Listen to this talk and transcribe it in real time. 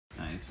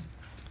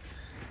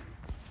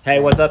Hey,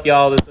 what's up,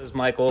 y'all? This is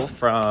Michael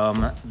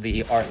from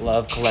the Art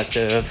Love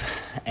Collective,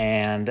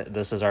 and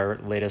this is our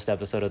latest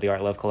episode of the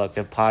Art Love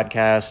Collective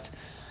podcast.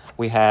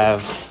 We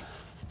have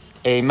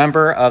a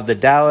member of the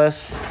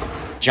Dallas,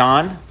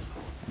 John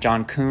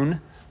Kuhn,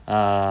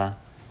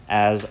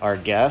 as our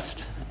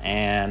guest,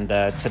 and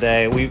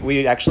today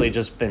we actually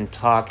just been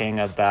talking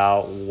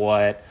about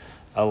what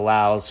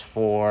allows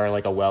for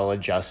like a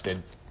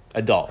well-adjusted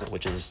adult,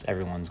 which is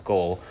everyone's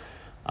goal.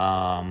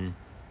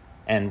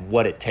 And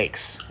what it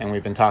takes. And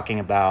we've been talking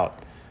about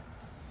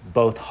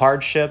both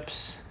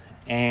hardships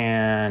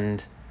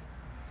and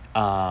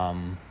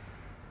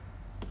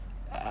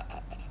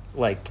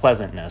like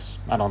pleasantness.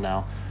 I don't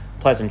know,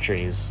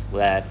 pleasantries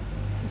that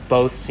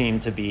both seem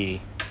to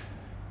be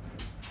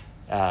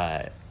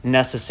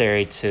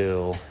necessary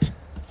to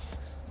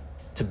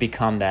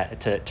become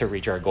that, to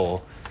reach our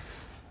goal.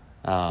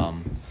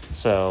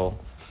 So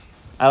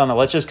I don't know.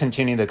 Let's just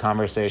continue the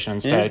conversation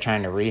instead of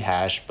trying to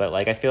rehash. But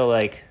like I feel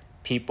like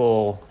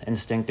people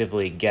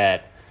instinctively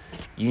get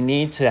you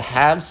need to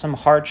have some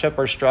hardship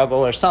or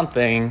struggle or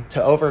something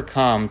to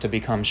overcome to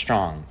become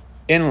strong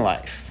in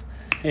life.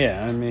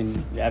 Yeah, I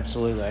mean,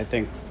 absolutely. I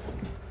think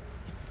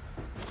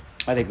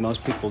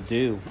most people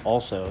do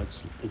also.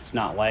 It's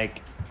not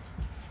like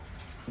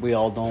we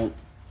all don't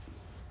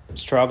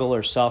struggle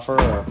or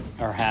suffer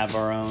or have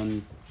our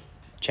own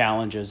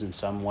challenges in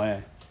some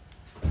way.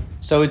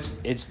 So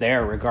it's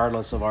there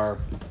regardless of our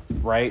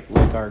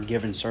like our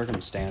given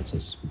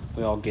circumstances.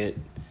 We all get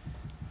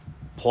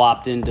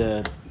plopped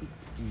into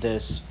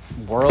this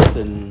world,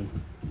 and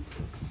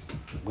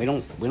we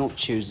don't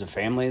choose the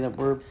family that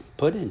we're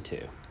put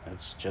into.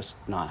 That's just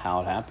not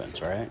how it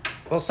happens, right?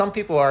 Well, some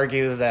people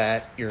argue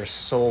that your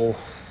soul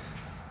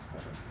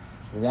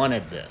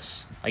wanted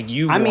this. Like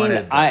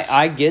wanted this.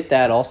 I get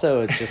that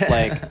also. It's just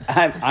like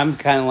I'm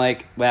kind of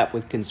like that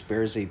with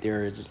conspiracy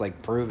theories. It's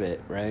like prove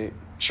it, right?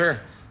 Sure.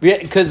 Yeah,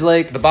 because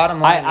like the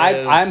bottom line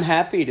is I'm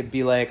happy to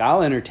be like,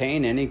 I'll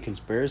entertain any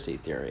conspiracy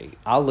theory.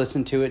 I'll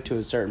listen to it to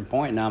a certain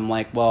point, and I'm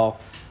like, well,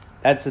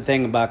 that's the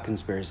thing about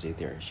conspiracy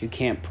theories. You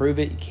can't prove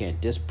it. You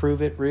can't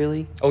disprove it,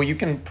 really. Oh, you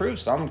can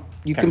prove some.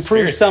 You can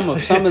prove some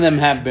of them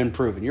have been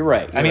proven. You're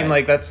right. I mean, right.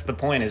 like that's the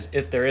point. Is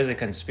if there is a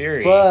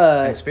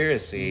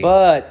conspiracy.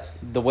 But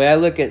the way I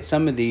look at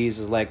some of these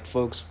is like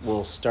folks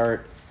will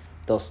start.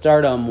 They'll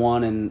start on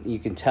one, and you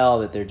can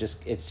tell that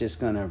it's just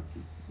gonna,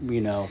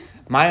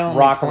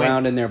 rock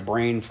around in their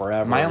brain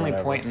forever. My only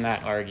point in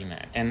that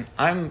argument, and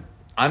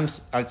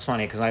it's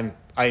funny because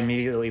I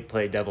immediately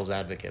play devil's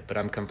advocate, but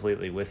I'm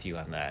completely with you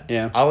on that.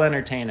 Yeah. I'll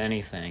entertain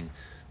anything,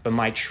 but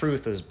my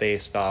truth is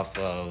based off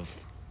of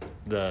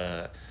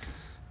the,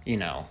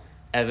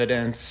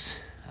 evidence,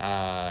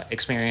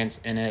 experience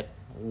in it,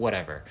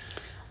 whatever.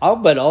 Oh,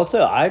 but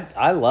also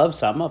I love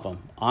some of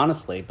them,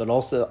 honestly. But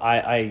also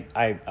I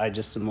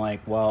just am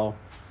like, well,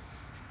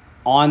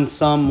 on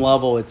some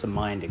level, it's a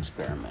mind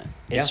experiment.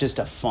 It's just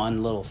a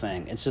fun little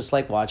thing. It's just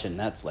like watching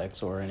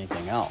Netflix or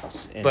anything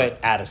else. But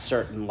at a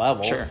certain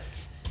level, sure.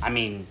 I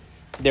mean,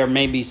 there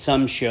may be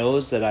some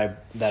shows that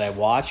I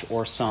watch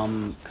or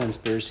some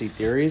conspiracy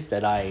theories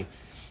that I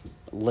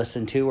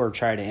listen to or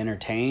try to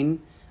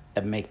entertain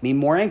that make me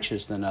more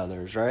anxious than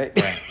others, right?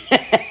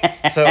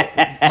 Right. So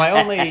my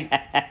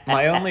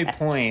only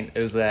point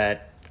is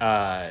that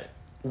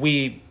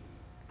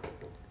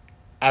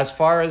as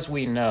far as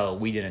we know,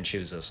 we didn't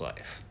choose this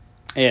life.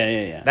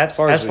 Yeah. That's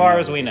as far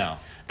as we know.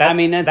 That's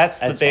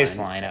the baseline,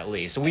 fine. At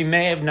least. We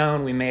may have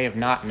known, we may have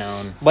not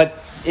known. But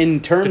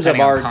in terms of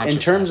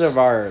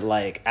our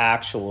like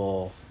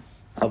actual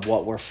of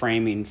what we're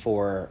framing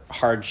for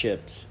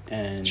hardships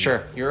and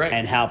sure, you're right.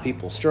 And how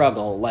people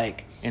struggle,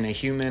 like in a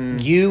human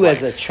life.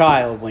 As a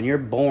child, when you're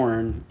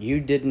born, you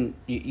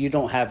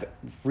don't have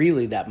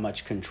really that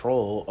much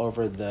control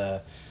over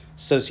the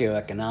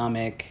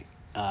socioeconomic,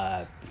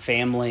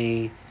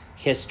 family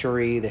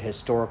history, the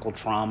historical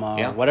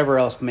trauma, whatever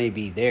else may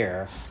be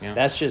there. Yeah.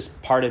 That's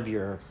just part of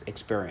your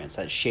experience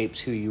that shapes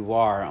who you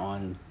are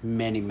on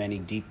many, many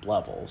deep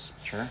levels.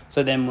 Sure.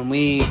 So then when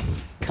we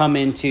come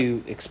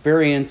into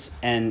experience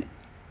and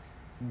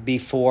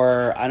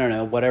before, I don't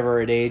know,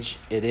 whatever age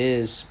it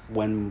is,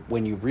 when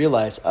you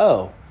realize,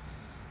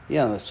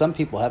 some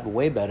people have it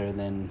way better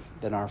than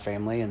our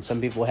family, and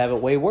some people have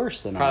it way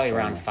worse than probably our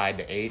family. Around 5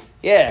 to 8.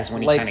 Yeah, is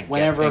when you like kind of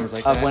whenever get things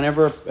like that.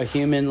 Whenever a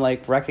human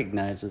like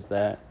recognizes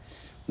that,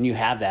 when you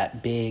have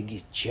that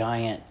big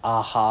giant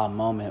aha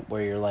moment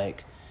where you're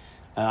like,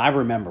 I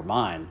remember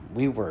mine.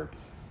 We were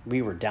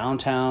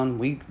downtown.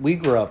 We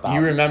grew up out.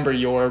 You remember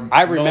your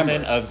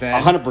moment of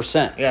Zen?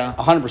 100%. Yeah.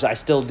 100%. I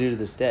still do to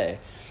this day.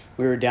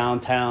 We were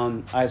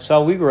downtown.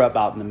 We grew up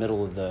out in the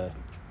middle of the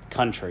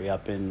country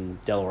up in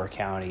Delaware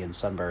County in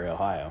Sunbury,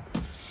 Ohio.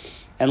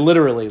 And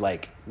literally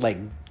like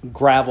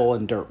gravel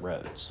and dirt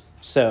roads.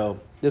 So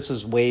this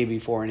was way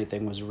before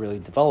anything was really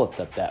developed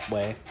up that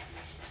way.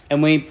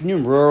 And we knew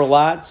rural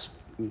lots,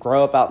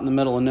 grow up out in the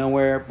middle of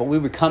nowhere, but we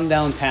would come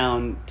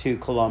downtown to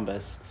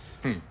Columbus,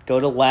 go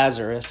to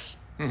Lazarus,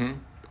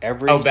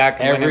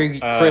 every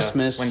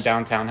Christmas when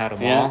downtown had a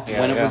mall.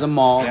 when it was a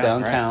mall Yeah,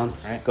 downtown,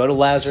 right. go to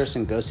Lazarus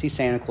and go see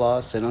Santa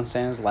Claus, sit on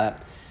Santa's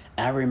lap.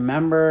 And I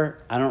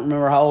don't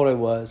remember how old I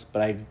was,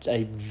 but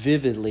I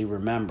vividly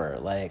remember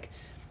like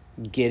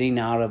getting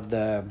out of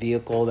the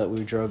vehicle that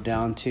we drove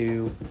down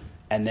to,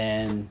 and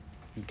then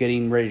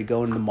getting ready to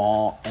go into the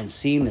mall and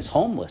seeing this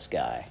homeless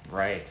guy.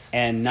 Right.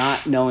 And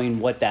not knowing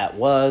what that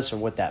was or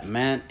what that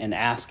meant, and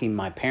asking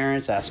my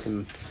parents,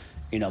 asking,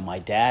 my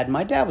dad.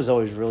 My dad was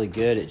always really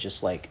good at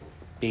just like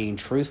being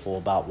truthful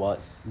about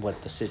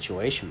what the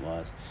situation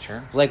was.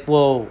 Sure. It's like,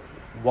 well,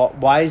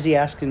 why is he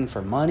asking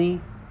for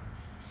money?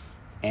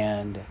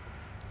 And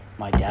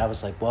my dad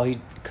was like, well,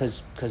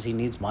 because he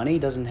needs money. He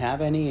doesn't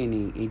have any,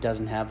 and he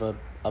doesn't have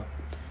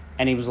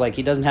and he was like,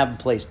 he doesn't have a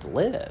place to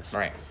live.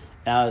 Right.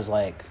 And I was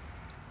like,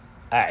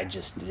 I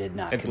just did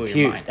not It blew compute.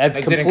 your mind. I It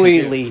didn't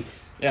completely. compute.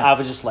 Yeah. I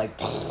was just like,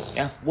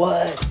 Yeah.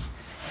 what?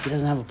 He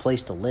doesn't have a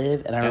place to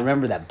live, and I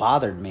remember that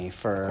bothered me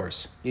for, Of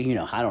course.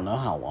 I don't know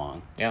how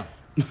long. Yeah.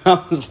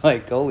 I was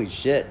like, holy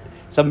shit.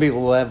 Some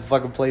people will have a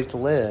fucking place to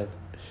live,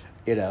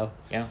 Yeah.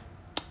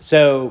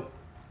 So,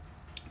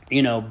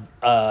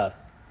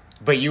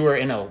 But you were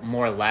in a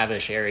more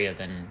lavish area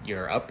than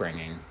your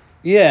upbringing.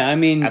 yeah, I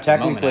mean, At the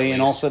moment, technically, at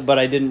and least. also, but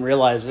I didn't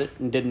realize it,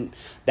 and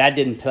that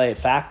didn't play a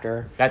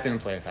factor. That didn't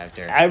play a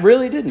factor. I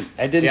really didn't.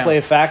 I didn't play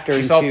a factor.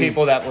 You saw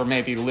people that were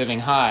maybe living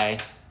high,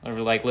 or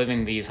like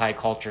living these high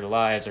culture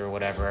lives or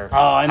whatever.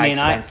 High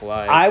expense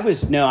lives. I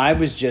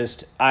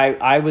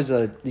was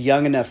a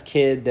young enough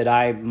kid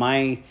that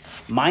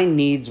my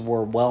needs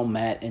were well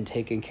met and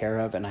taken care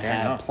of, and I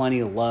had plenty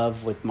of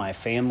love with my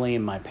family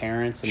and my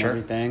parents and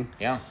everything.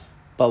 Yeah.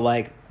 But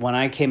like when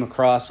I came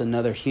across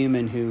another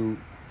human who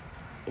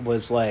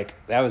was like,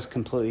 that was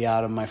completely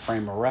out of my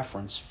frame of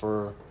reference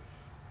for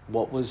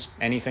what was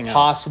anything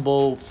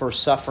possible for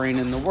suffering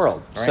in the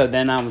world. Right. So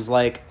then I was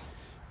like,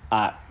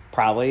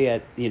 probably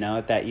at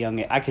that young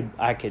age,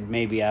 I could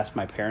maybe ask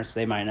my parents.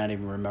 They might not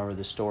even remember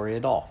the story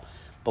at all.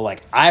 But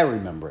like I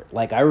remember it.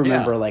 Like I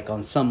remember like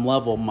on some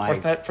level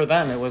for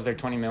them it was their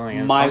 20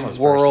 million. My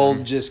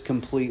world just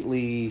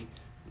completely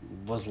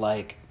was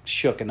like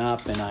shooken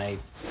up, and I,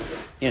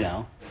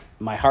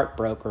 my heart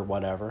broke or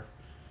whatever.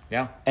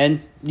 Yeah.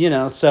 And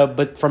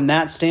but from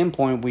that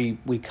standpoint,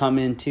 we come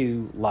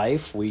into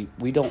life. We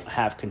don't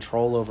have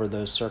control over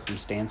those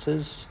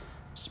circumstances,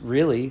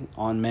 really,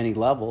 on many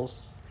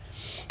levels.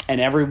 And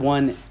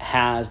everyone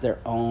has their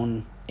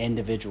own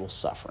individual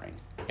suffering,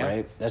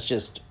 right?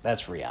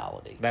 That's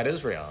reality. That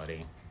is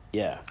reality.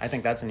 Yeah. I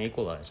think that's an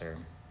equalizer.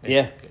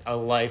 A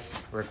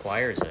life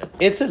requires it.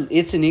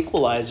 It's an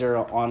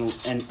equalizer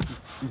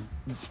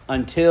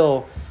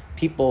until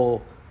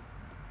people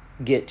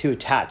get too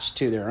attached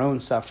to their own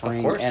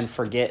suffering and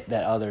forget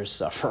that others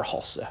suffer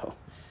also,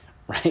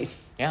 right?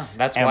 Yeah,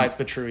 that's why it's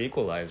the true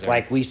equalizer.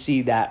 Like we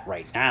see that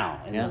right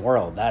now in the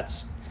world.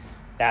 That's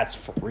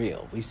for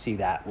real. We see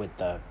that with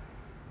the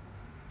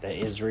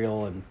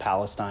Israel and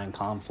Palestine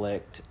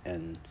conflict,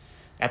 and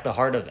at the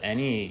heart of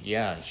any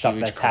stuff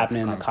that's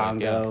happening in the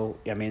Congo.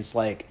 Yeah. I mean, it's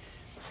like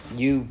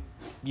you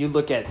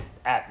look at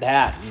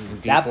that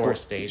and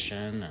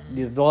deforestation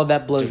and all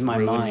that blows my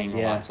mind.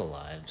 Yeah, lots of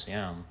lives.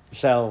 Yeah.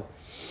 So.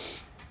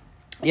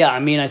 Yeah,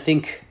 I mean, I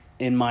think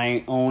in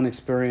my own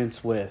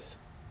experience with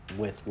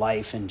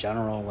life in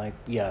general, like,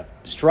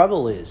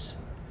 struggle is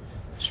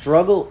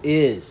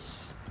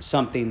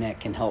something that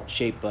can help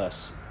shape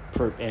us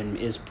and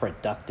is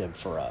productive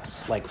for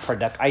us. Like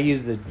I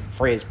use the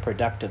phrase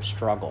productive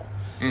struggle,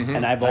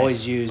 and I've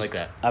always used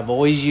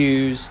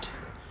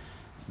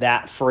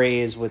that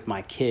phrase with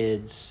my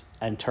kids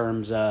in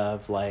terms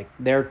of like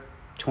they're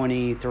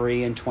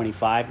 23 and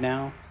 25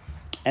 now,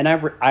 and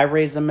I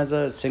raised them as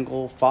a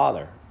single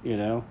father.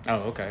 Oh,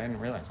 okay. I didn't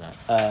realize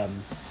that.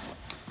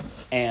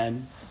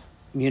 And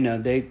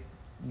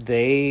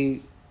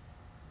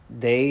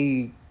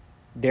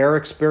their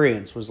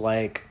experience was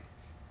like,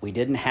 we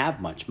didn't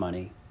have much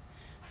money.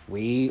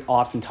 We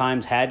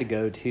oftentimes had to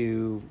go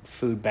to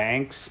food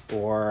banks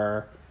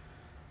or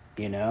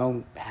be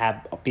on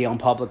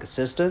public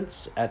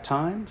assistance at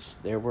times.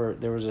 There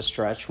was a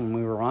stretch when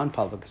we were on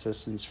public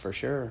assistance for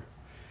sure.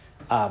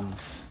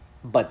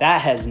 But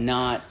that has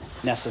not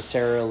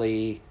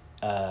necessarily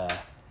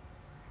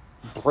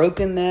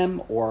broken them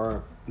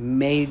or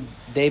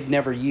they've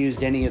never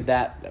used any of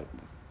that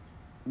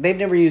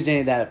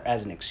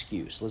as an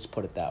excuse, let's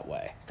put it that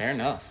way. Fair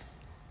enough.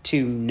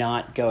 To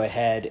not go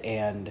ahead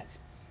and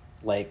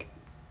like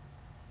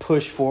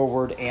push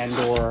forward and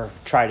or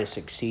try to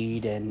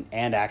succeed and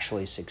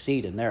actually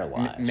succeed in their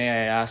lives. May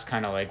I ask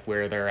kind of like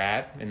where they're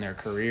at in their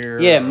career?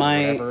 Yeah,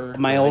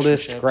 my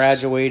oldest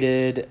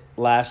graduated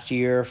last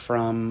year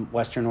from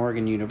Western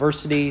Oregon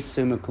University,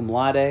 summa cum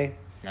laude.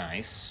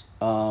 Nice.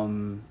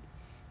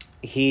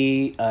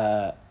 He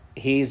went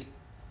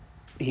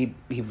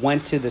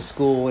to the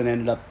school and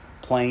ended up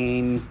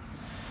playing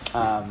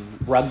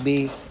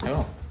rugby.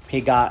 Oh. He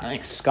got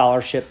Nice.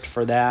 scholarshiped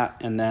for that,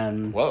 and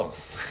then Whoa.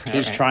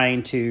 he's Alright.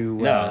 trying to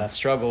No,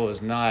 struggle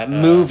is not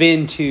move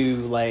into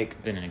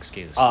like been an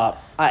excuse.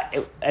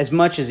 as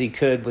much as he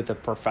could with a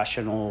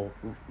professional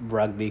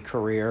rugby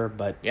career,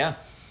 but Yeah.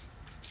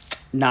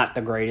 not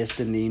the greatest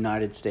in the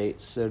United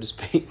States, so to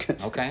speak.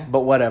 Okay.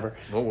 But whatever.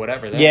 Well,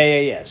 whatever. Then.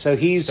 Yeah. So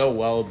he's still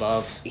well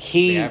above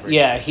the average.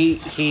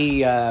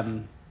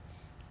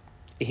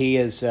 He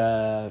is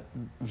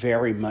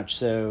very much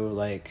so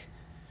like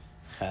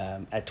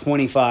at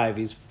 25,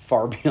 he's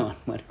far beyond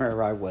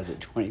whatever I was at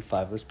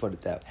 25. Let's put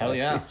it that way. Hell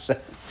yeah. So,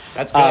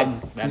 That's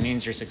good. That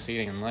means you're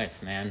succeeding in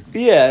life, man.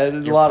 Yeah, in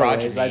a Your lot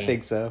progeny, of ways, I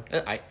think so.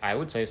 I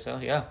would say so,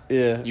 yeah.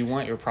 Yeah. You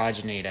want your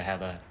progeny to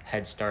have a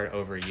head start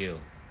over you.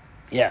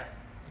 Yeah.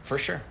 For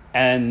sure.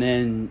 And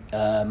then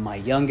my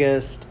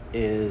youngest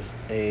is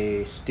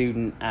a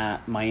student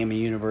at Miami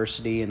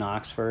University in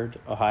Oxford,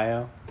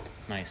 Ohio.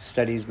 Nice.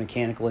 Studies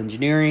mechanical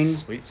engineering.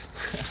 Sweet.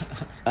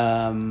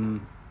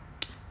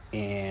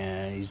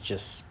 And he's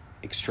just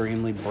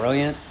extremely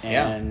brilliant.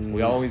 And yeah,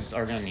 we always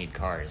are going to need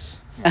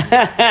cars.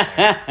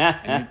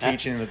 And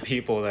teaching the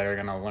people that are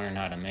going to learn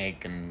how to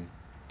make and...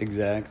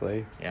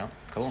 Exactly. Yeah,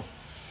 cool.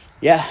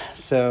 Yeah,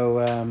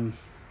 so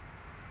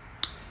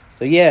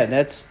yeah,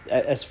 that's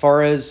as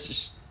far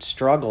as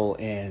struggle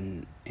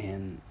and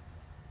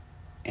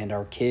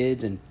our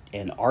kids and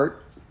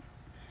art.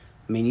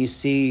 I mean, you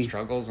see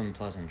struggles and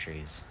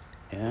pleasantries.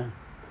 Yeah.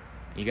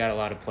 You got a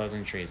lot of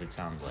pleasantries, it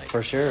sounds like.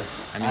 For sure.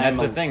 I mean, that's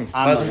the thing.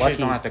 Pleasantries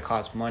don't have to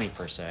cost money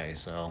per se,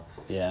 so.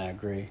 Yeah, I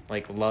agree.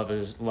 Like love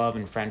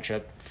and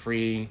friendship,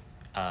 free.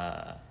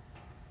 I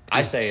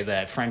say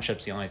that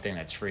friendship's the only thing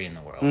that's free in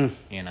the world.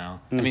 You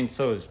know. I mean,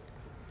 so is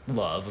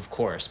love, of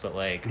course, but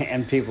like.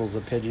 And people's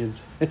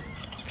opinions.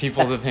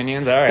 People's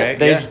opinions, all right.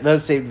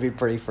 Those seem to be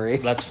pretty free.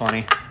 That's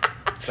funny.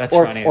 That's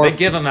funny. They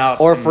give them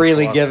out. Or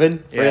freely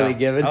given. Yeah. Freely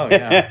given. Oh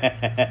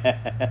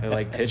yeah. They're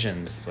like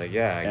pigeons. It's like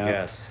I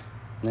guess.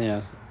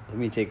 Yeah. Let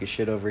me take a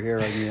shit over here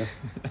on you.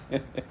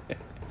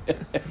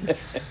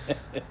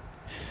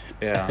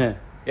 Yeah.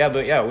 Yeah,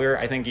 but yeah,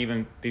 I think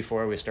even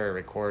before we started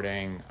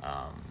recording,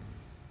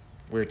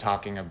 we were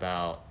talking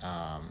about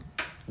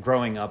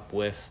growing up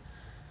with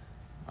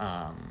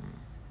an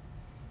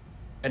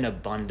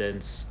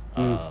abundance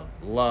of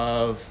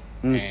love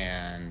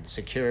and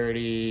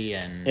security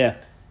and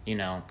you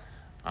know,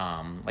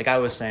 like I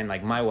was saying,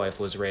 like my wife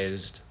was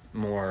raised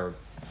more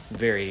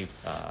very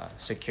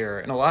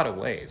secure in a lot of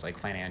ways, like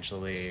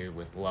financially,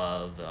 with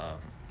love,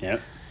 you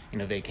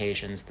know,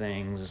 vacations,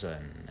 things,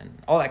 and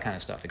all that kind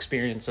of stuff,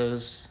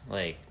 experiences,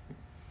 like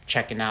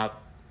checking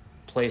out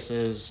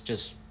places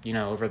just, you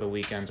know, over the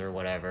weekends or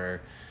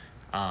whatever.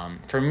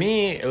 For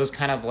me, it was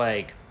kind of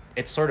like,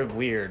 it's sort of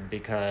weird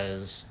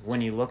because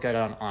when you look at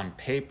it on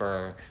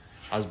paper,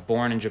 I was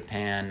born in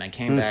Japan. I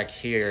came back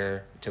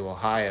here to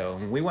Ohio,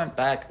 and we went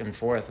back and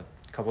forth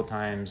a couple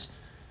times,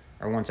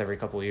 or once every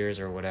couple of years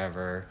or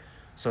whatever.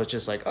 So it's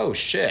just like, oh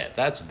shit,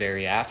 that's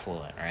very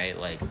affluent, right?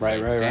 Like, it's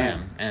damn.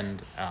 Right.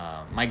 And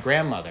my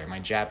grandmother, my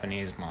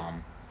Japanese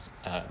mom,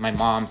 my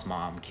mom's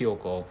mom,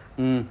 Kyoko,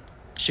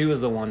 she was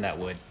the one that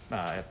would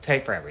pay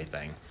for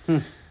everything.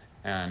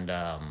 And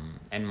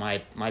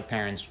my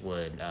parents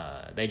would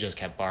they just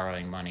kept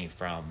borrowing money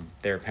from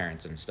their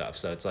parents and stuff.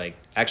 So it's like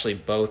actually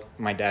both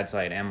my dad's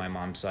side and my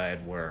mom's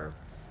side were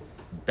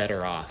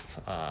better off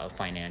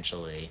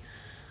financially.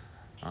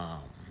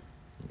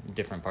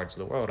 Different parts of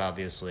the world,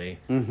 obviously.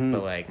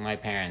 But like my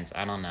parents,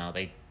 I don't know,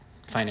 they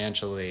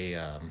financially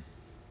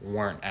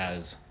weren't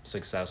as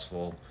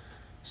successful.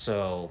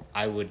 So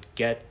I would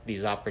get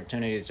these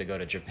opportunities to go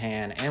to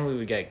Japan, and we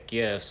would get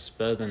gifts.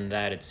 But other than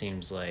that, it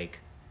seems like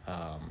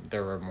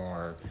there were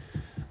more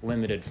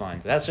limited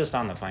funds. That's just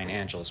on the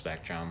financial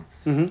spectrum.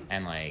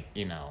 And like,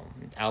 you know,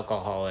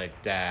 alcoholic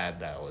dad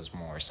that was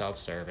more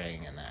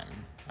self-serving, and then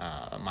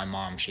my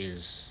mom,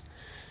 she's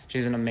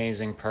an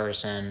amazing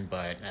person,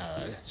 but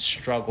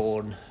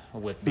struggled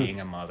with being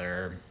a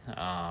mother.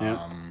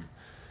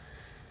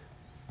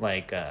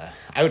 Like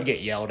I would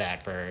get yelled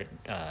at for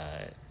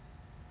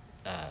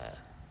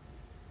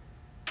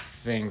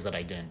things that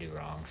I didn't do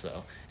wrong.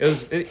 So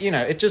you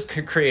know, it just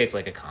creates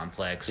like a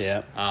complex.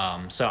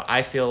 So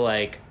I feel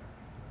like,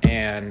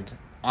 and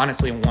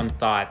honestly, one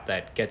thought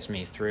that gets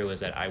me through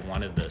is that I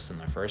wanted this in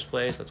the first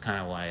place. That's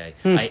kind of why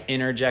I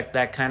interject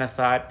that kind of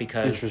thought,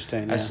 because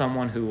as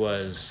someone who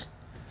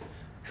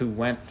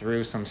went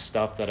through some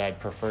stuff that I'd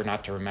prefer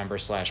not to remember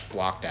 /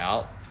 blocked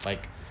out,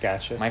 like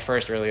my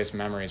first earliest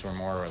memories were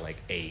more like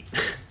 8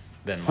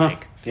 than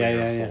like 3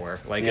 or 4.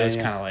 Like it was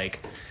kind of like,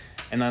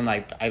 and then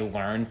like I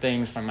learned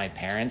things from my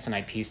parents and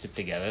I pieced it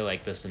together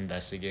like this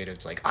investigative.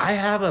 It's like, I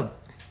have a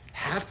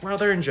half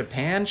brother in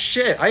Japan?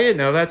 Shit, I didn't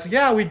know that.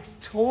 Yeah, we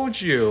told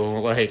you.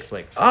 Like, it's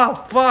like,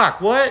 oh fuck,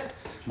 what?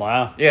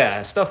 Wow.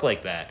 Yeah, stuff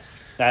like that.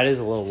 That is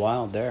a little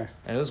wild there.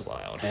 It is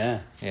wild. Yeah.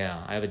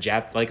 Yeah, I have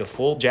a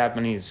full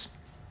Japanese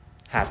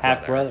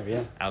half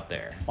brother out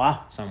there.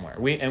 Wow. Somewhere.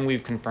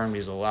 We've confirmed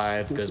he's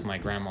alive because my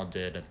grandma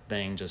did a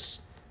thing,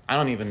 just, I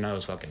don't even know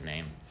his fucking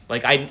name,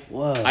 Like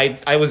Whoa.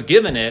 I was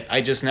given it.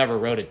 I just never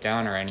wrote it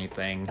down or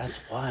anything. That's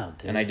wild,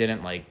 dude. And I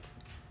didn't like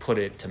put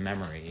it to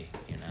memory,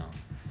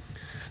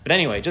 But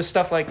anyway, just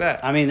stuff like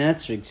that. I mean,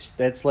 that's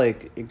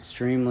like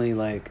extremely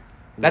like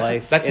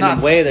That's in not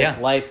a way that's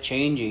yeah. life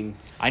changing.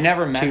 I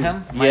never met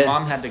him. My yeah.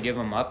 mom had to give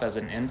him up as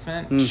an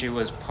infant. She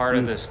was part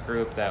of this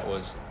group that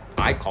was,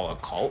 I call a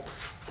cult.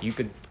 You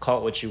could call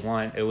it what you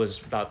want. It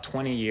was about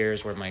 20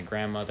 years where my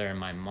grandmother and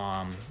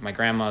my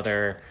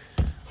grandmother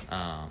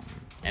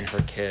and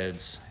her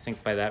kids, I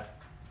think by that,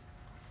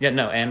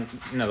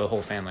 the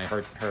whole family,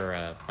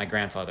 my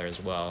grandfather as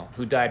well,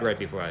 who died right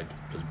before I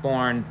was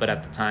born, but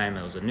at the time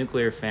it was a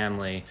nuclear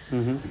family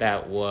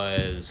that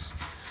was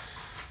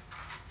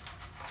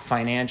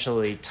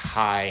financially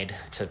tied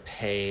to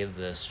pay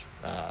this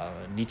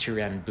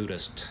Nichiren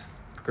Buddhist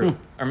group,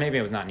 or maybe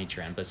it was not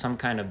Nichiren, but some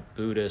kind of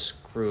Buddhist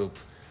group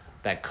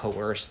that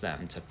coerced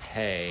them to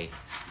pay,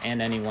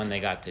 and anyone they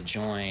got to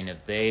join,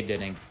 if they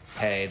didn't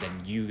pay,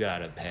 then you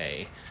gotta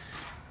pay.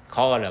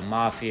 Call it a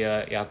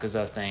mafia,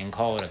 yakuza thing,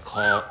 call it a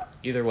cult.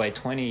 Either way,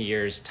 20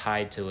 years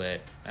tied to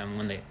it,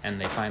 and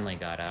they finally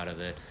got out of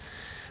it.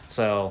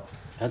 So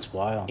that's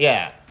wild.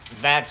 Yeah,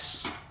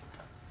 that's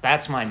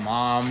my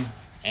mom,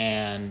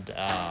 and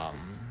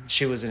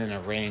she was in an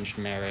arranged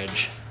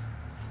marriage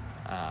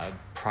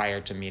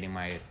prior to meeting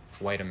my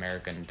white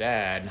American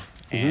dad,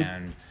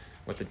 and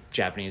with a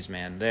Japanese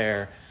man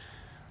there.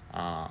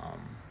 I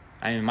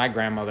mean, my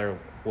grandmother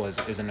was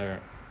in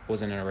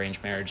an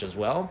arranged marriage as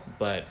well,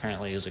 but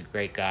apparently he was a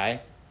great guy.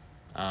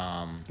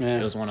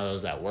 It was one of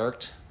those that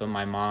worked. But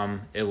my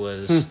mom, it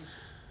was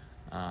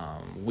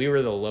we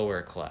were the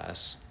lower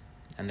class,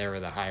 and they were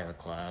the higher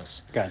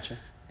class. Gotcha.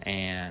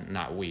 And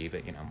not we,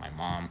 but my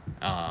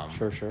mom.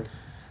 Sure.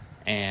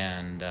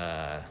 And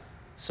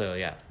so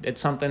yeah, it's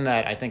something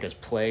that I think has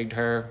plagued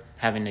her,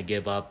 having to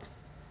give up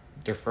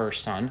their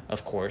first son,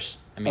 of course.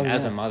 I mean,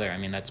 as a mother, I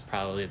mean, that's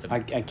probably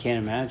I can't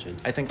imagine.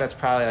 I think that's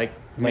probably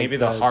maybe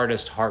the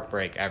hardest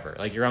heartbreak ever.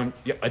 Like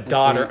a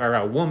daughter or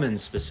a woman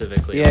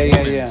specifically. Yeah.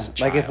 Child.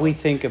 Like if we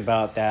think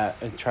about that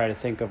and try to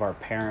think of our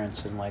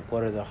parents and like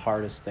what are the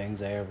hardest things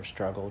they ever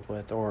struggled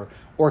with or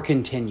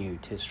continue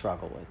to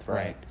struggle with,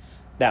 right?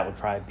 That would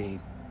probably be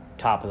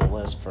top of the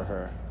list for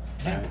her.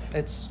 Yeah, right?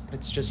 it's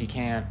just you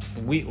can't.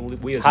 We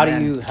as How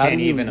men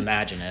can't even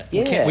imagine it.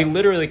 Yeah. We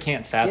literally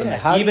can't fathom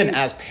it. Even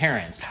as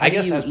parents. I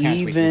guess as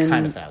parents we can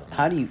kind of fathom it.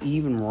 How do you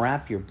even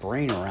wrap your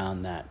brain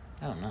around that?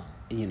 I don't know.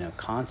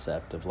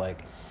 Concept of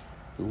like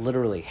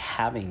literally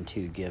having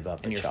to give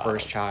up and a your child.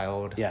 First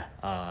child. Yeah.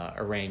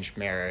 Arranged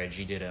marriage.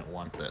 You didn't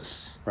want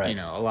this. Right.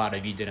 A lot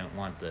of you didn't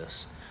want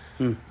this.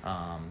 Kind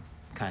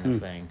of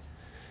thing.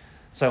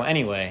 So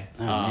anyway,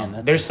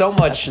 there's so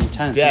much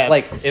intense. depth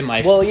it's like, in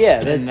my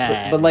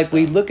but like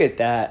we look at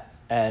that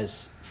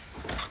as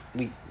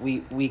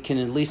we can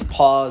at least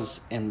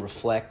pause and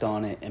reflect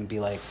on it and be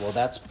like, well,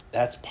 that's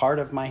part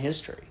of my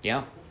history.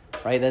 Yeah.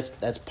 Right.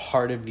 That's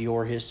part of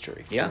your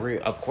history. For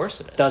real. Of course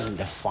it is. Doesn't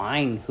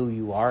define who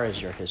you are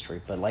as your history,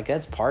 but like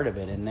that's part of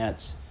it, and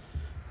that's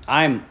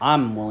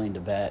I'm willing to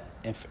bet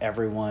if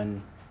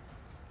everyone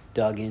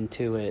dug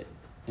into it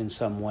in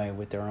some way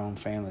with their own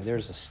family,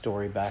 there's a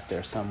story back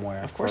there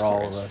somewhere for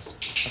all of us.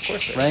 Of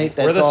course there right? is.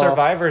 We're the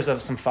survivors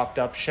of some fucked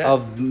up shit.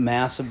 Of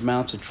massive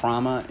amounts of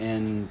trauma,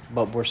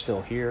 but we're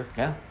still here.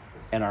 Yeah.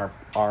 And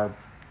our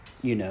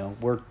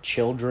we're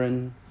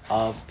children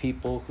of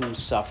people who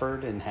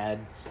suffered and had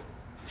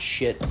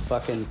shit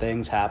fucking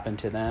things happen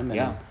to them.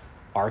 And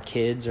our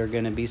kids are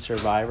going to be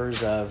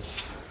survivors of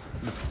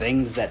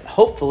things that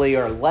hopefully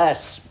are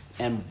less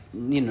and,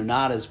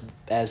 not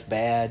as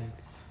bad.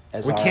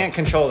 We can't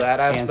control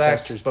that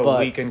aspect, but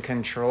we can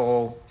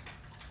control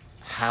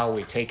how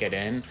we take it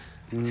in,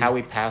 how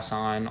we pass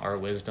on our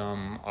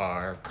wisdom,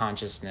 our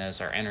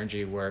consciousness, our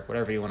energy work,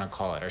 whatever you want to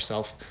call it, our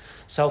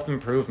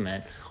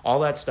self-improvement,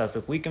 all that stuff.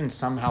 If we can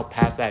somehow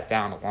pass that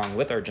down along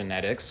with our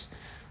genetics,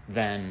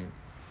 then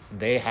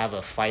they have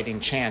a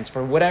fighting chance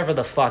for whatever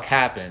the fuck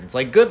happens.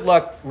 Like, good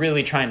luck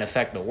really trying to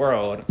affect the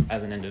world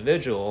as an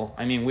individual.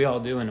 I mean, we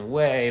all do in a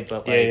way,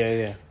 but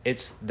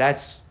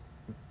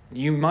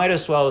you might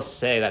as well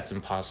say that's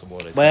impossible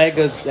to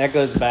control. But that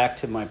goes back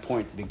to my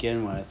point to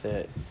begin with,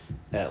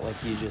 that like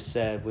you just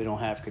said, we don't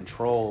have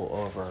control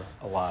over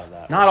a lot of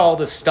that. Not all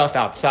the stuff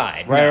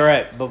outside.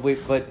 Right.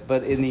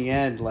 But in the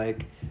end,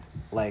 like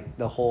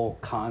the whole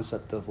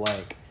concept of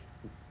like,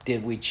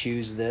 did we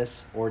choose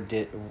this or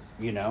did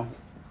we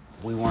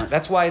weren't?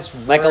 That's why it's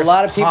like worth a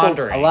lot of people.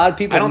 pondering. A lot of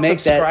people I don't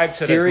make that subscribe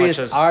to serious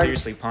it as much as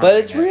seriously pondering. But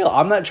it's real.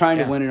 I'm not trying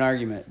to win an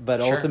argument, but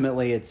Sure.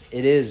 ultimately it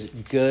is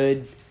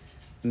good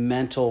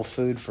mental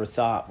food for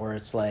thought, where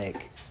it's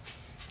like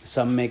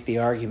some make the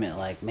argument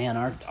like, man,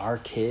 our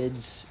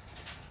kids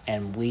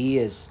and we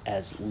as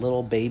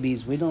little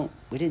babies, we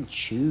didn't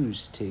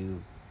choose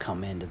to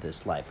come into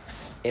this life.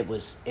 It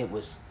was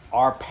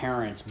our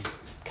parents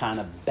kind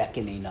of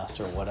beckoning us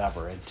or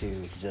whatever into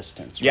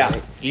existence, Yeah,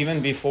 right?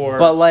 even before.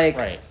 But like,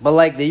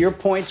 right. Your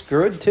point's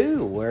good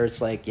too, where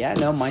it's like, yeah,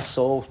 no, my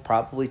soul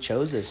probably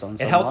chose this on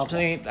some It helps level.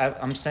 me.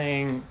 I'm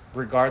saying,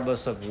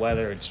 regardless of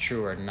whether it's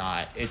true or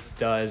not, it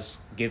does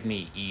give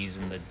me ease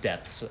in the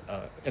depths,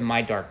 in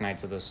my dark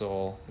nights of the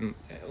soul.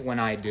 When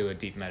I do a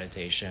deep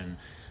meditation,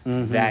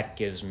 that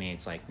gives me.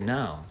 It's like,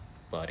 no,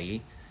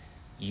 buddy,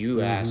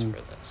 you asked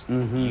for this.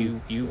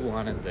 You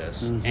wanted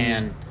this,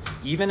 and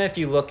even if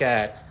you look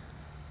at.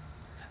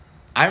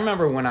 I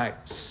remember when I'm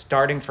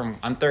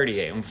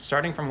 38, and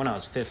starting from when I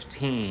was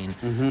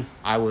 15,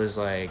 I was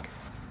like,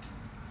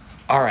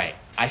 all right,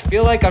 I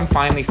feel like I'm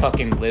finally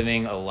fucking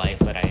living a life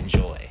that I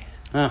enjoy.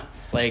 Huh.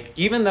 Like,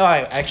 even though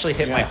I actually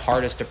hit my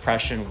hardest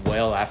depression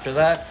well after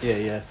that,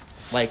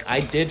 like, I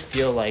did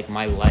feel like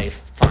my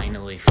life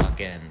finally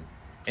fucking,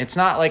 it's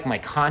not like my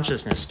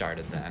consciousness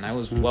started then. I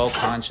was well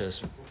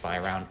conscious by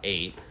around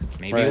 8,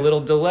 maybe a little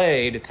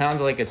delayed. It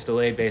sounds like it's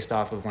delayed based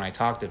off of when I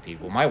talk to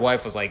people. My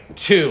wife was like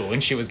 2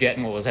 and she was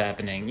getting what was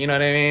happening. You know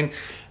what I mean?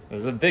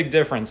 There's a big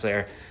difference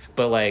there.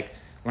 But like,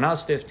 when I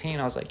was 15,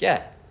 I was like,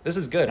 yeah, this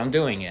is good. I'm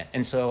doing it.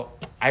 And so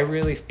I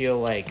really feel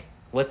like,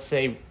 let's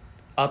say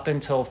up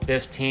until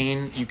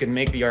 15, you could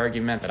make the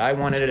argument that I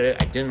wanted it,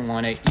 I didn't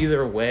want it.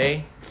 Either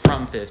way,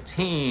 from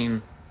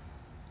 15,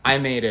 I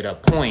made it a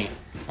point.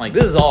 Like,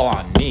 this is all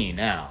on me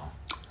now.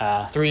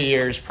 3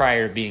 years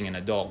prior to being an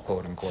adult,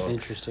 quote unquote.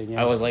 Interesting.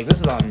 Yeah. I was like, this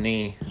is on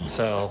me.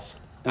 So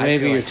and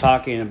maybe you're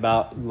talking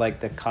about like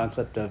the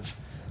concept of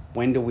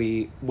when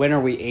are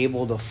we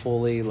able to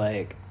fully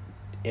like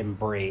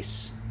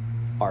embrace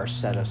our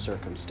set of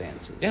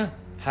circumstances? Yeah.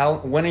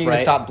 When are you gonna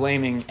stop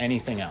blaming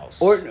anything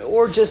else?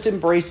 Or just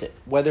embrace it,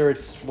 whether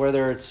it's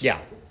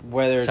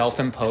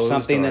self-imposed,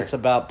 something that's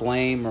about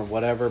blame or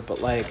whatever. But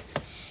like,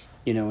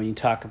 when you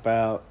talk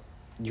about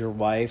your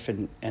wife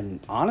and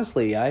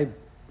honestly,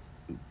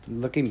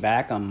 looking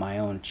back on my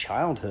own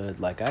childhood,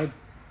 like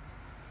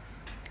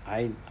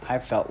I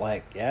felt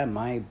like, yeah,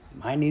 my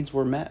needs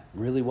were met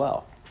really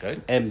well.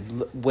 Good.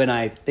 And when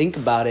I think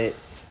about it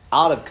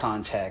out of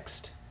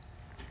context,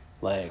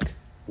 like,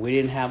 we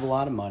didn't have a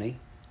lot of money.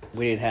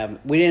 We didn't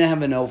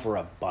have an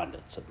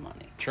overabundance of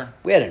money. Sure.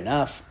 We had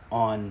enough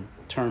on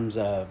terms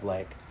of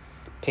like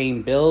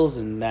paying bills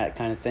and that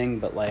kind of thing,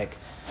 but like,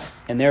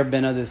 and there have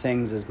been other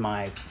things as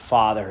my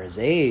father has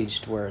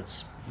aged where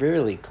it's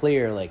really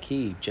clear like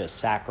he just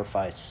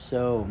sacrificed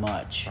so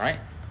much. Right.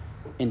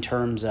 In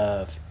terms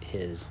of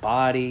his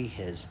body,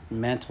 his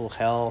mental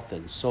health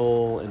and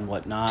soul and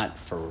whatnot,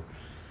 for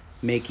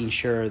making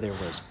sure there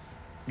was,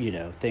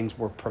 things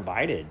were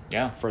provided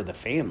for the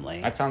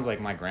family. That sounds like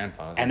my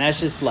grandfather. And that's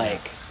just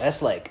like,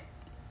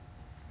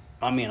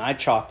 I mean, I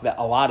chalk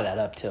a lot of that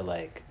up to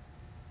like,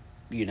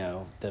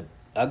 the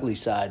ugly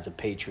sides of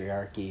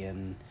patriarchy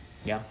and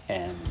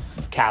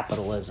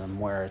capitalism,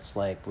 where it's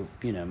like,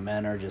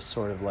 men are just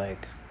sort of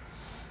like,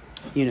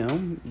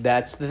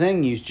 that's the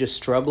thing. You just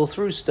struggle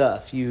through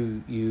stuff.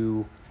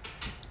 You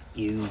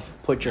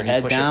put your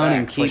head down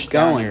and keep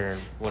going.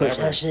 Push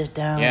that shit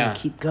down and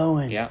keep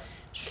going. Yeah.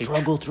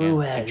 Struggle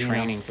through it. Keep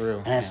training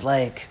through. And it's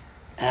like,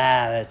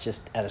 that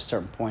just at a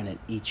certain point it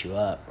eats you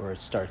up, or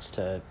it starts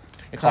to.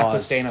 It's not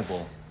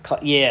sustainable.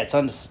 It's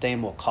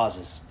unsustainable.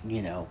 Causes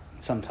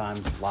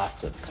sometimes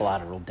lots of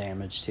collateral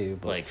damage too.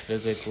 But, like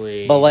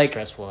physically, but like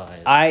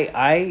stress-wise.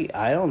 I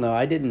don't know.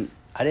 I didn't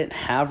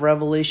have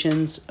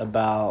revelations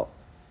about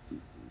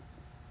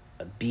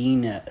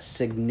being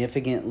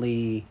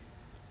significantly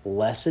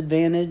less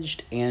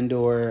advantaged and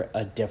or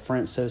a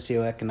different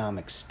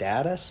socioeconomic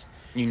status.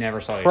 You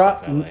never saw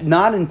yourself that way.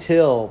 Not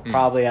until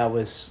probably I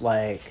was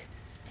like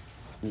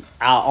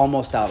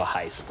almost out of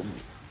high school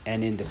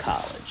and into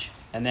college.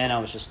 And then I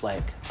was just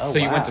like, So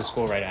you went to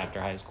school right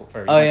after high school?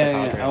 Or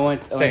I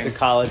went to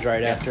college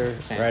right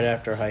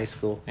after high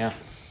school. Yeah.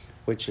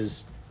 Which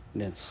is,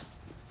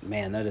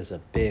 man, that is a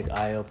big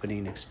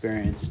eye-opening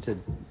experience to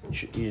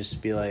you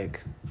just be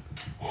like,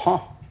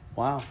 wow,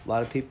 a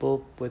lot of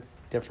people with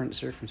different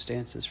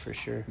circumstances for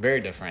sure.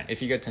 Very different.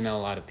 If you get to know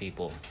a lot of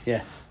people.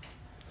 Yeah.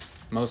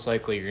 Most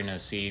likely you're going to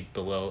see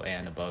below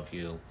and above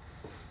you.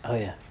 Oh,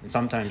 yeah. And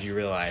sometimes you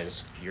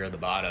realize you're at the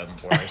bottom,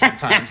 or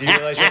sometimes you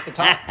realize you're at the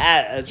top.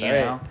 That's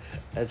right.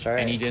 That's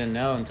right. And you didn't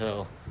know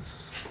until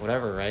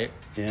whatever, right?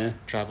 Yeah.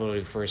 Travel to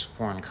your first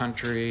foreign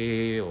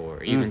country,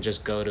 or even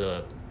just go to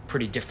a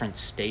pretty different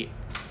state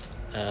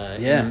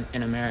in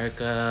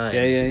America.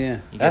 Yeah.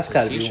 That's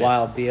got to be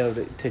wild. Be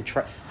able to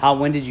try.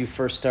 When did you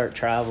first start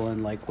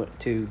traveling? Like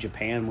to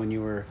Japan when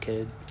you were a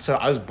kid? So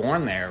I was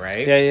born there,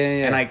 right?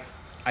 Yeah. And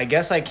I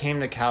guess I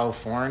came to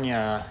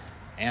California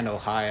and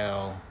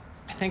Ohio.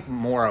 I think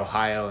more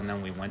Ohio, and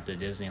then we went to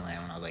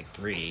Disneyland when I was like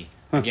 3.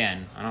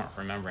 Again, I don't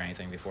remember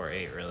anything before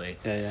 8, really.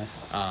 Yeah.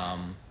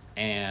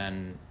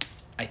 And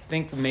I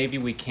think maybe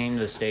we came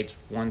to the States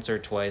once or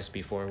twice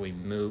before we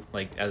moved,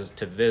 like as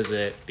to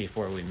visit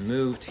before we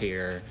moved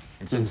here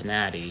in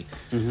Cincinnati.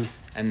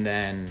 And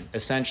then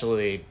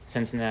essentially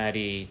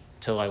Cincinnati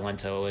till I went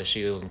to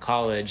OSU in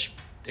college,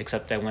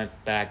 except I went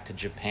back to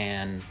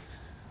Japan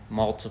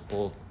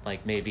multiple,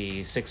 like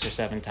maybe 6 or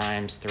 7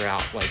 times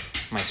throughout like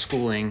my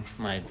schooling,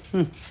 my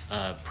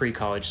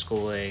pre-college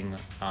schooling,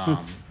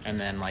 and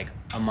then like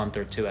a month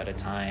or 2 at a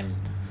time.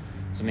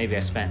 So maybe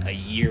I spent a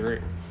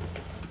year,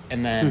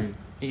 and then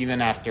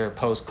even after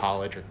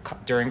post-college or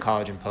during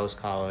college and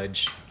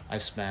post-college, I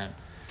spent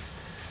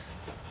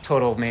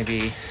total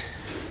maybe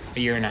a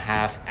year and a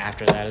half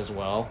after that as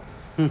well.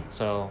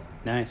 So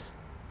nice.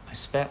 I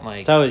spent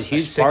like that was a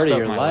huge part of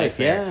your my life,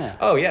 there. yeah.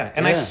 Oh yeah,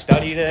 and I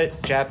studied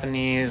it,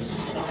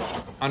 Japanese,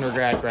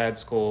 undergrad, grad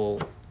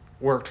school,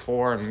 worked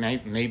for, and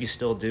maybe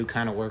still do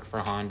kind of work for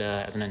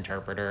Honda as an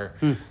interpreter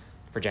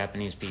for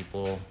Japanese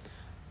people.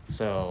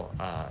 So,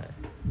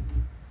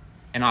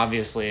 and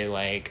obviously,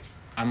 like,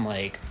 I'm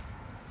like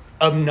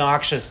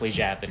obnoxiously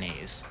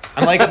Japanese.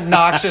 I'm like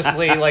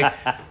obnoxiously, like,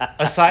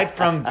 aside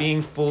from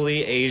being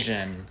fully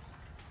Asian,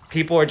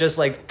 people are just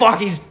like,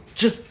 fuck, he's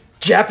just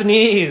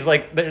Japanese.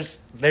 Like, there's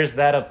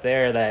that up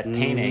there, that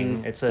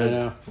painting. It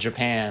says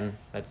Japan.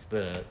 That's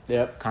the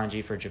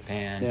kanji for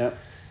Japan. Yep.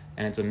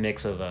 And it's a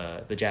mix of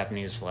the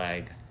Japanese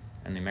flag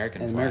and the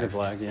American flag. American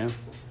flag, yeah.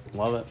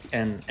 Love it.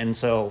 And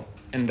so,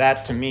 and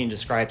that to me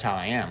describes how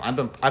I am.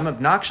 I'm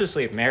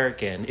obnoxiously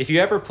American. If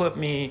you ever put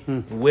me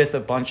with a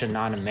bunch of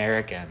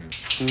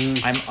non-Americans,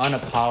 I'm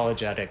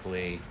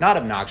unapologetically, not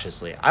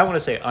obnoxiously, I want to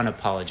say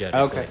unapologetically.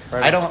 Okay.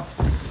 Right.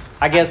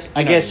 I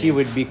guess you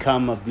would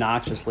become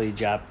obnoxiously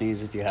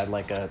Japanese if you had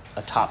like a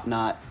top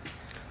knot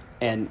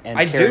and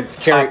I do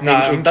top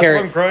knot. That's why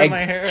I'm growing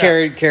my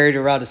hair. Carried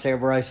around a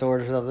samurai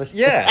sword or something.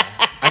 Yeah.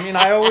 I mean,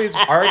 I always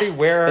already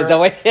wear a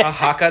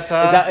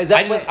hakata.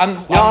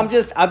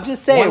 I'm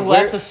just saying. One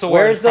less a sword.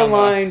 Where's the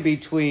line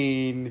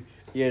between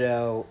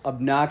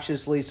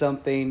obnoxiously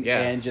something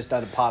and just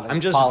unapologetic? I'm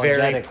just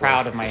very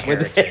proud of my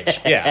heritage.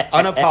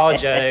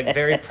 Unapologetic,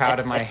 very proud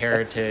of my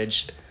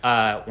heritage.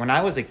 When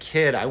I was a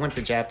kid, I went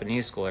to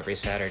Japanese school every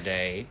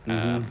Saturday,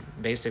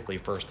 basically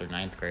 1st through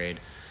 9th grade,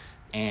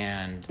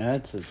 and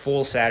that's a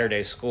full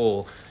Saturday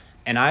school.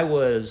 And I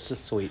was... It's a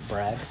sweet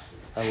brag.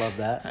 I love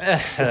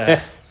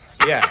that.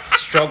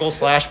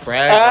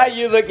 Struggle/brag.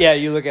 You look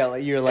at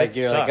like you're like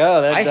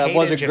oh that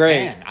wasn't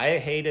Japan. great. I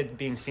hated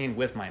being seen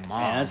with my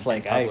mom. Yeah, that's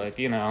like in public,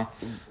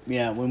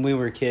 Yeah, when we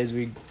were kids,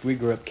 we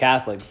grew up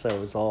Catholic, so it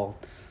was all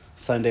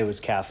Sunday was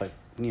Catholic,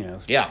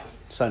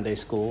 Sunday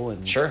school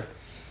and sure.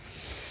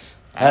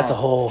 That's a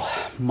whole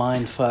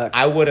mind fuck.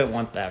 I wouldn't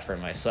want that for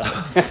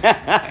myself.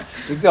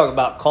 We talk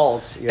about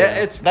cults.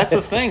 That's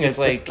the thing. Is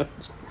like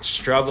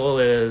struggle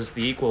is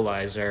the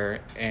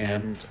equalizer,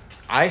 and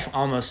I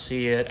almost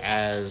see it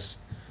as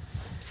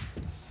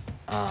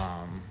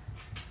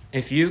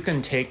if you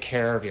can take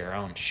care of your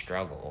own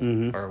struggle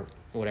or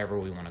whatever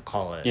we want to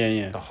call it,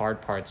 the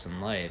hard parts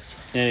in life,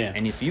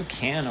 and if you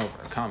can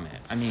overcome it,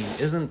 I mean,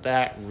 isn't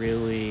that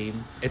really,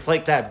 it's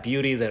like that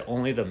beauty that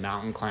only the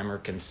mountain climber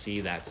can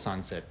see, that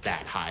sunset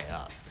that high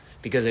up,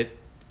 because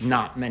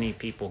not many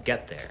people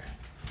get there.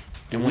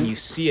 And when you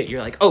see it,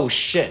 you're like, oh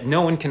shit,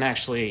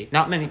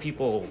 not many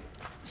people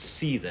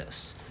see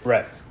this.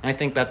 Right. And I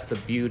think that's the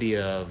beauty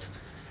of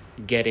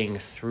getting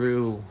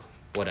through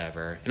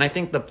whatever. And I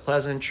think the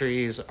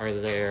pleasantries are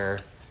there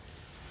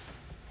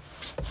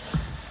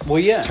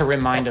to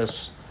remind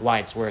us why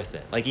it's worth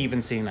it. Like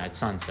even seeing that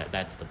sunset,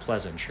 that's the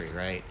pleasantry,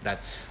 right?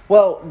 That's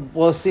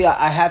well see,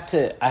 I have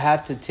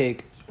to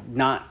take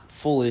not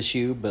full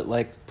issue, but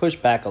like push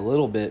back a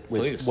little bit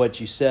with what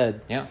you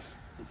said. Yeah.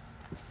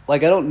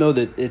 Like I don't know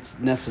that it's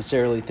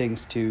necessarily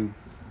things to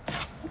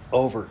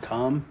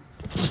overcome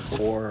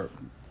or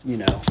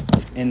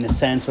in the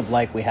sense of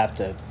like we have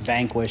to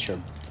vanquish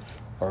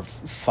or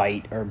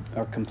fight or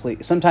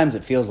complete. Sometimes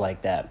it feels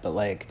like that, but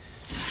like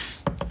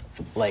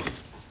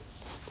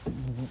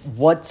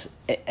what's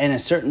in a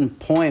certain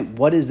point,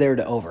 what is there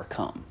to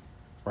overcome,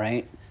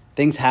 right?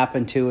 Things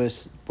happen to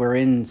us. We're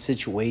in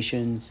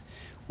situations.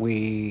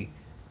 We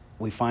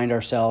find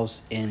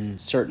ourselves in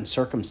certain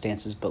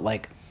circumstances, but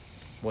like,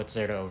 what's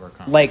there to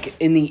overcome? Like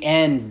in the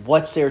end,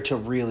 what's there to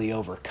really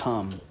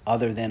overcome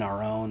other than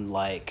our own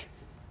like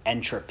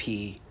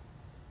entropy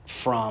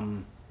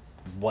from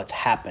what's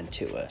happened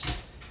to us?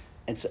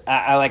 It's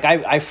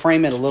I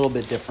frame it a little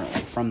bit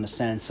differently, from the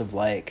sense of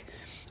like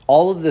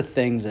all of the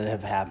things that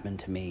have happened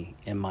to me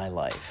in my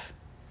life,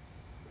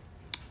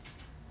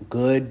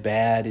 good,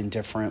 bad,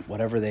 indifferent,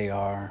 whatever they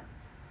are,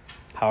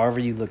 however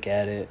you look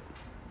at it,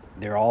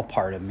 they're all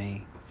part of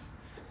me.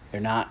 They're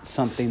not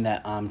something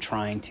that I'm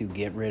trying to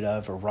get rid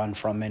of or run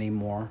from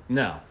anymore.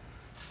 No.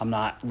 I'm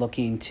not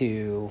looking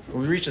to...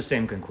 We reach the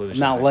same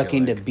conclusion. I'm not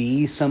looking to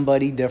be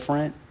somebody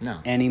different No.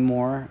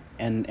 anymore.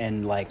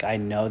 And like I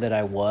know that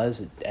I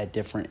was at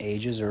different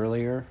ages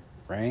earlier,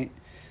 right?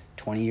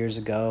 20 years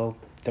ago,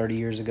 30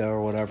 years ago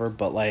or whatever.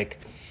 But like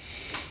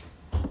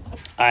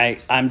I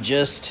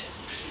just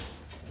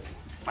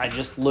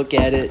look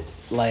at it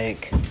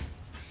like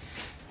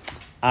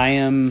I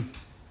am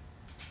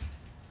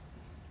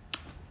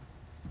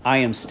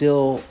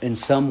still in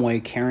some way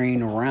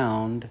carrying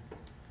around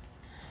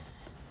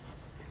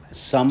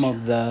some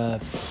of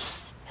the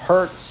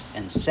hurts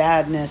and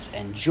sadness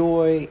and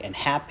joy and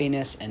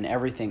happiness and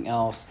everything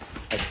else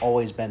that's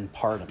always been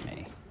part of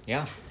me.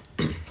 Yeah.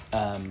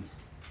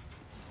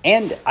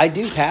 And I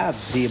do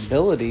have the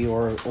ability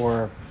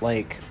or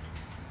like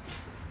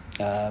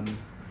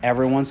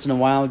every once in a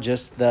while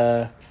just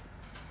the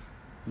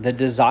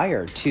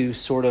desire to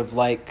sort of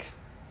like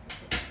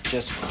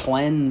just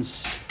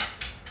cleanse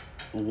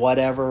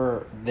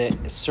whatever the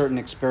certain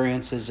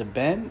experiences have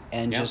been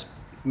and just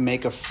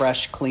make a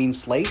fresh, clean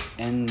slate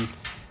and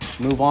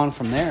move on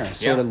from there.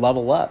 Sort of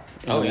level up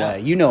in a way.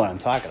 You know what I'm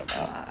talking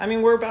about. I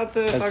mean, we're about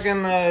to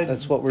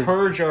that's what we're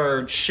purge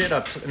our shit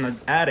up in the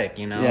attic,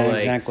 you know? Yeah, like,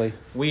 exactly.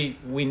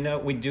 We know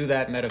we do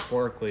that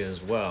metaphorically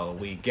as well.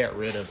 We get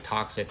rid of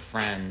toxic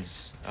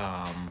friends.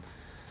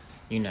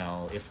 You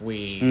know, if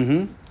we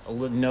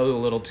know a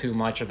little too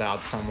much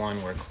about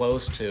someone we're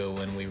close to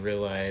and we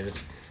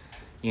realize,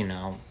 you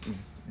know,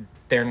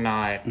 they're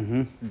not,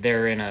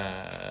 they're in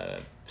a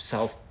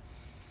self,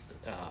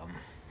 you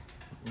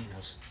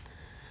know,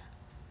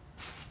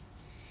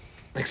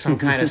 like some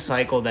kind of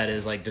cycle that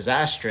is like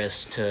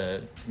disastrous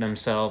to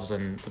themselves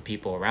and the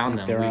people around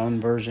them. Their own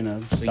version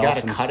of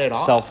gotta cut it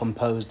off.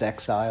 Self-imposed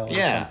exile or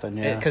something.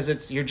 Yeah,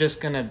 because you're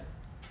just gonna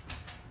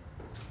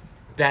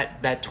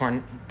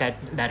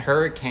that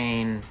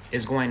hurricane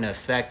is going to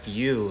affect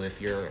you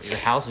if your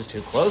house is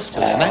too close to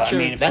it.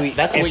 And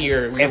that's what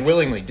you're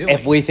willingly doing.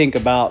 If we think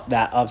about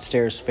that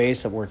upstairs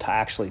space that we're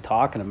actually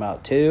talking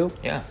about too.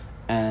 Yeah.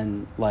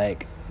 And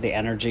like the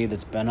energy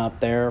that's been up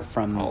there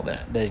from all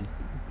that.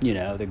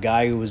 The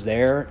guy who was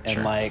there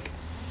and like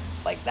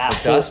that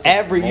the dust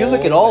you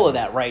look at all of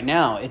that right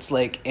now, it's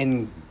like,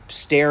 and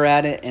stare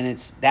at it, and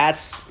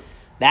that's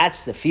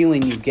the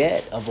feeling you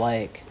get of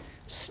like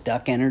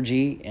stuck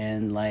energy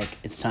and like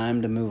it's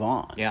time to move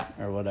on. Yeah.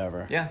 Or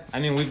whatever. Yeah. I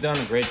mean, we've done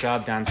a great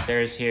job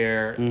downstairs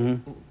here.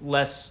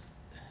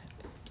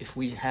 If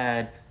we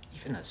had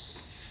even a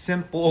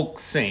simple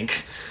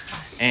sink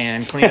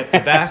and clean up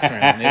the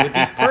bathroom, it would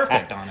be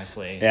perfect,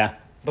 honestly. Yeah.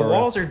 The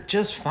walls are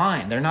just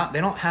fine. They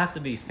don't have to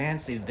be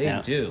fancy. They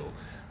do.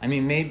 I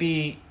mean,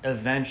 maybe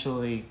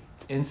eventually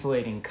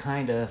insulating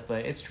kind of,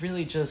 but it's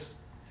really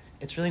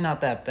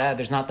not that bad.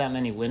 There's not that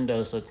many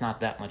windows, so it's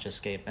not that much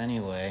escape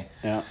anyway.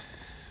 Yeah.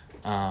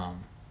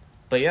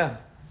 But yeah,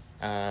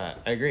 I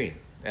agree.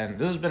 And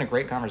this has been a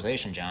great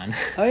conversation, John.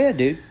 Oh yeah,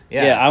 dude.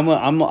 Yeah.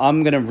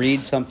 I'm gonna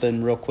read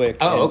something real quick.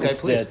 Oh, okay,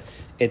 please.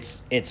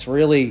 It's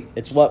really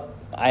what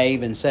I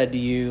even said to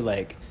you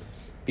like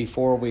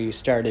before we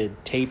started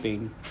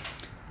taping,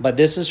 but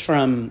this is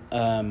from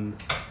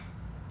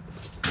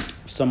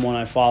someone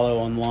I follow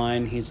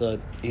online. He's a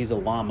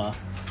Lama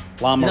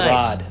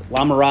Nice.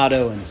 Rod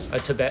Owens. A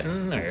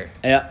Tibetan or?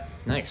 Yeah.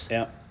 Nice.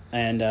 Yeah.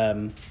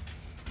 And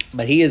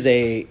but he's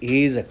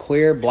a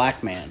queer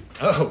black man.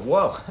 Oh,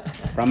 whoa.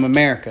 From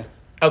America.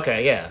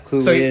 Okay, yeah.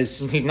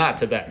 He's not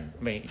Tibetan.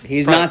 I mean,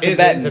 he's not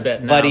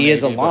Tibetan, but he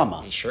is a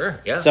Lama. Sure,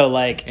 yeah. So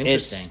like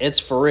it's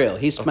for real.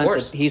 He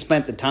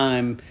spent the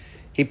time.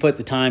 He put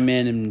the time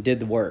in and did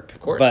the work.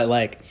 Of course. But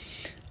like,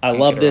 I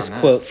love this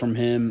quote from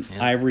him.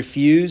 Yeah. I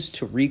refuse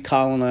to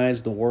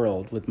recolonize the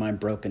world with my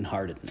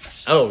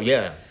brokenheartedness. Oh,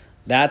 yeah.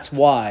 That's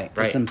why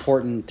it's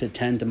important to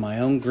tend to my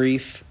own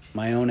grief,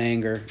 my own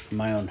anger,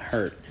 my own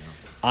hurt. Yeah.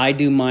 I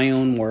do my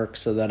own work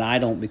so that I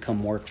don't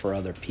become work for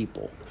other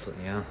people.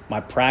 Yeah.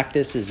 My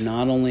practice is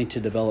not only to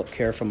develop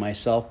care for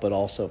myself, but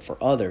also for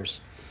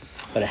others.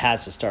 But it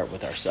has to start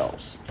with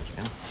ourselves.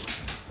 Yeah.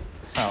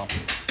 So...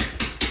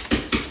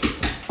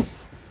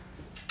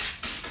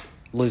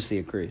 Lucy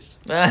agrees.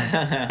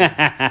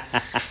 I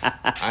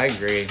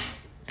agree.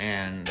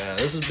 And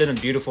this has been a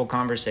beautiful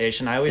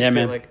conversation. I always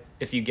feel like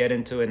if you get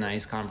into a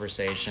nice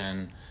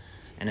conversation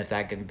and if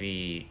that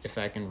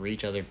can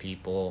reach other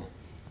people,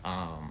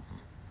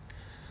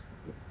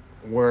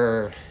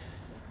 we're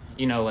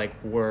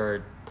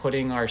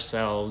putting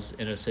ourselves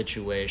in a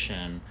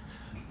situation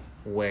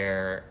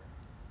where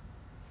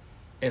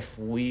if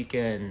we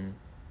can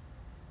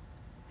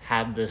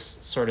have this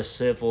sort of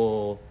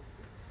civil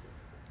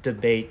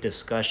debate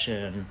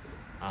discussion,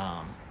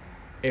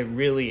 it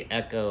really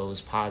echoes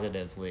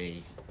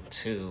positively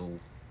to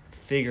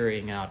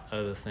figuring out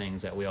other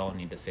things that we all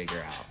need to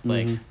figure out.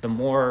 Like the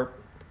more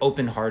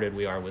open-hearted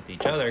we are with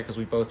each other, because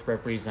we both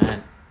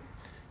represent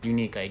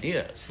unique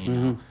ideas,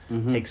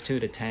 takes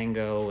two to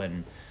tango,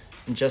 and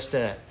just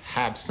to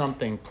have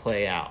something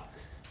play out.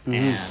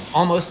 And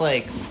almost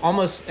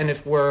and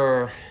if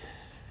we're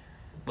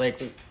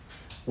like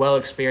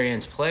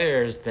well-experienced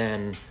players,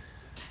 then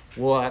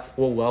we'll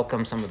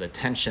welcome some of the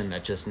tension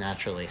that just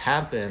naturally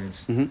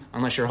happens,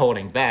 unless you're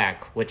holding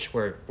back, which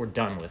we're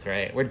done with,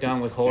 right? We're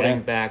done with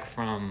holding back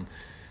from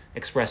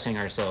expressing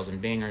ourselves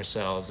and being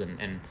ourselves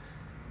and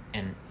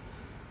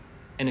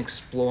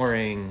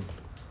exploring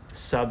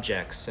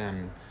subjects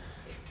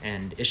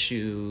and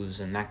issues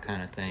and that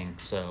kind of thing.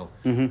 So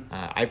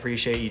I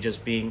appreciate you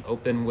just being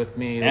open with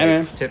me,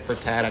 tit for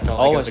tat. I felt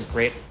like it was a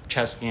great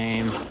chess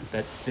game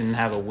that didn't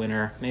have a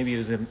winner. Maybe it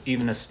was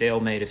even a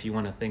stalemate if you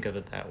want to think of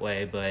it that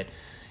way, but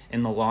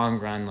in the long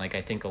run, like,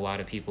 I think a lot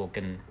of people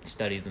can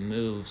study the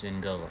moves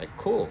and go like,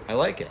 cool, I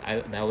like it.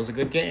 That was a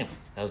good game.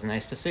 That was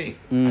nice to see.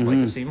 I'd like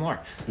to see more.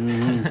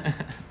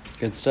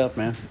 Good stuff,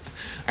 man.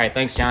 All right,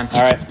 thanks, John.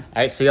 All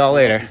right. See y'all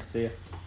later. See ya.